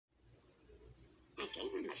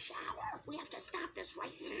the shower. We have to stop this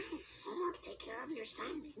right now. Homer, take care of your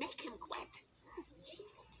son. Make him quit.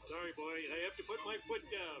 Sorry, boy. I have to put my foot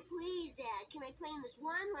down. Please, Dad, can I play in this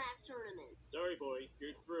one last tournament? Sorry, boy.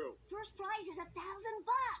 You're through. First prize is $1,000.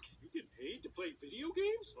 You get paid to play video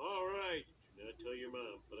games? All right. Do not tell your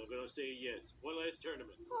mom, but I'm going to say yes. One last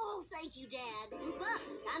tournament. Oh, thank you, Dad. Buck,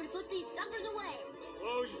 time to put these suckers away.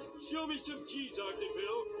 Oh, show me some cheese,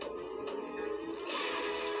 Octaville.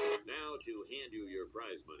 Now to hand you your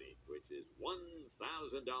prize money, which is $1,000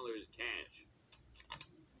 cash.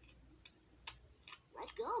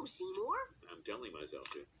 Let go, Seymour. I'm telling myself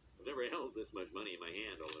to. I've never held this much money in my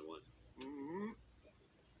hand all at once. Mm-hmm.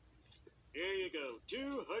 Here you go.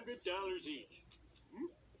 $200 each.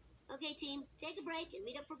 Okay, team, take a break and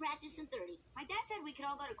meet up for practice in 30. My dad said we could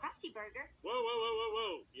all go to Krusty Burger.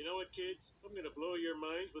 Whoa. You know what, kids? I'm going to blow your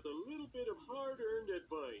minds with a little bit of hard-earned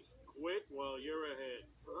advice. Quit while you're ahead.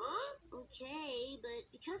 Huh? Okay, but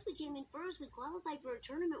because we came in first, we qualified for a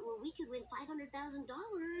tournament where we could win $500,000.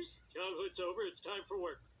 Childhood's over. It's time for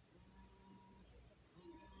work.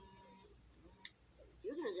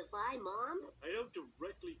 You're gonna defy Mom? I don't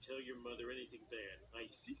directly tell your mother anything bad. I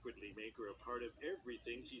secretly make her a part of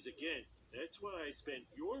everything she's against. That's why I spent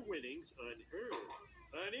your winnings on her.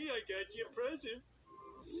 Honey, I got you a present.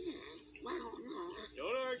 Yes, well, no.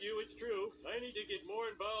 Don't argue, it's true. I need to get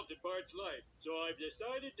more involved in Bart's life, so I've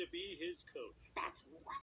decided to be his coach. That's what?